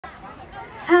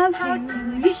How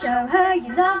do you show her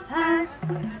you love her?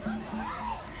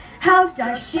 How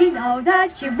does she know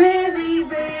that you really,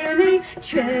 really,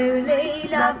 truly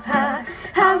love her?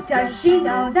 How does she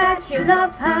know that you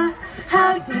love her?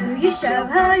 How do you show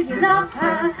her you love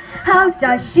her? How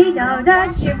does she know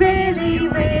that you really,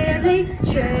 really,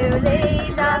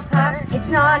 truly love her? It's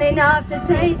not enough to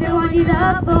take the one you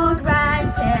love for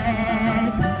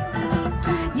granted.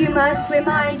 You must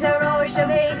remind her or she'll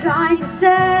be inclined to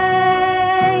say,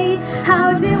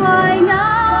 how do I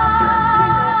know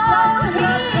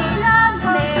he loves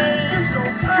me?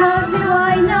 How do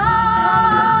I know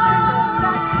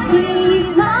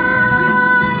he's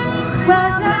mine?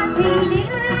 Well, does he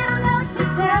leave real enough to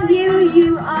tell you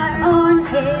you are on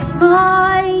his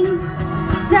mind?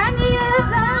 Send you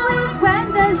flowers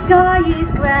when the sky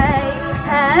is grey.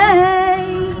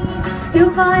 Hey,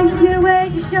 he'll find a new way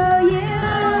to show you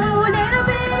a little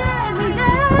bit every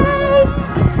day.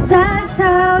 That's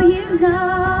how you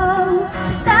know.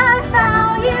 That's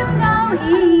how you know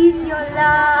he's your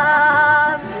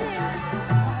love.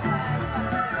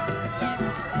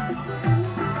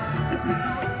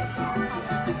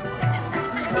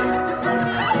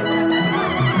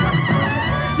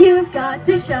 You've got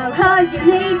to show her you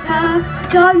need her.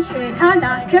 Don't treat her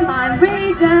like a mind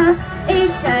reader.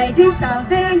 Each day do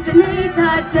something to need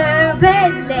her to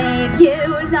believe you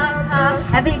love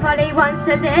her. Everybody wants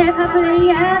to live happily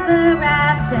ever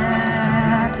after.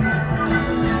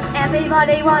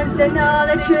 Everybody wants to know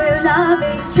that true love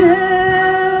is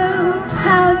true.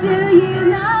 How do you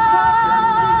know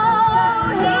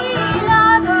he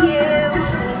loves you?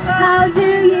 How do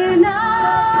you know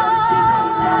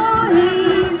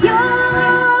he's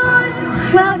yours?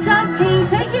 Well, does he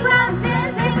take you out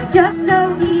dancing just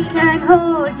so he can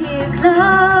hold you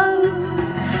close?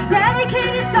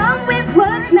 Dedicate a song with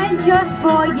words meant just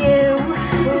for you.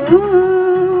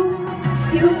 Ooh,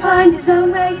 he'll find his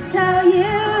own way to tell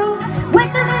you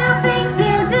with the little things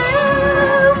he'll do.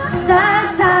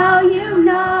 That's how you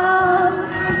know.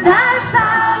 That's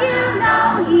how you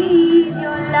know he's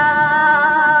your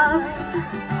love.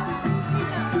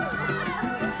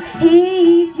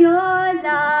 He's your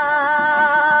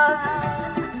love.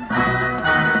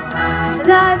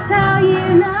 That's how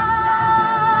you know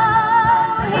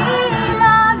he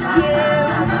loves you.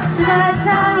 That's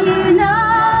how you know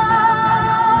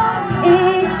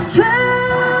it's true.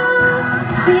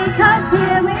 Because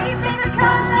he'll weave in a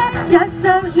color just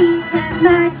so he can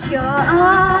match your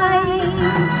eyes.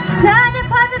 Plan a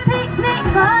private picnic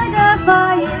by the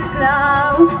fire's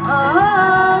glow.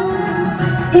 Oh,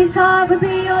 his heart will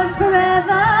be yours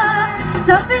forever.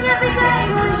 Something every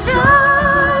day will show.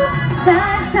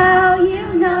 That's how you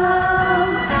know.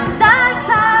 That's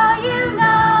how you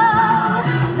know.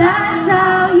 That's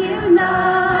how you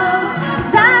know.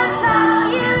 That's how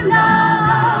you know.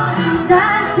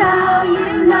 That's how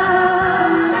you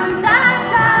know.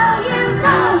 That's how you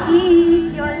know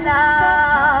he's your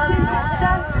love.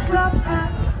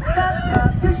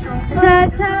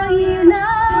 That's how you know.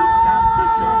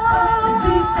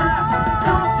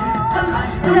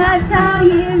 That's how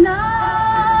you know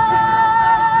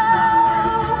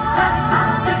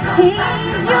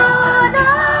he's your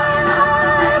love.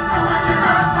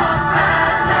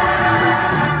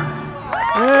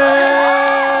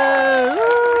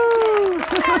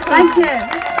 Thank you.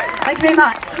 Thank you very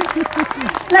much.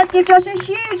 Let's give Josh a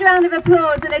huge round of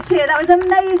applause and a cheer. That was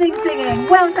amazing singing.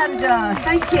 Well done, Josh.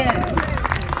 Thank you.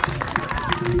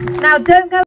 Now don't go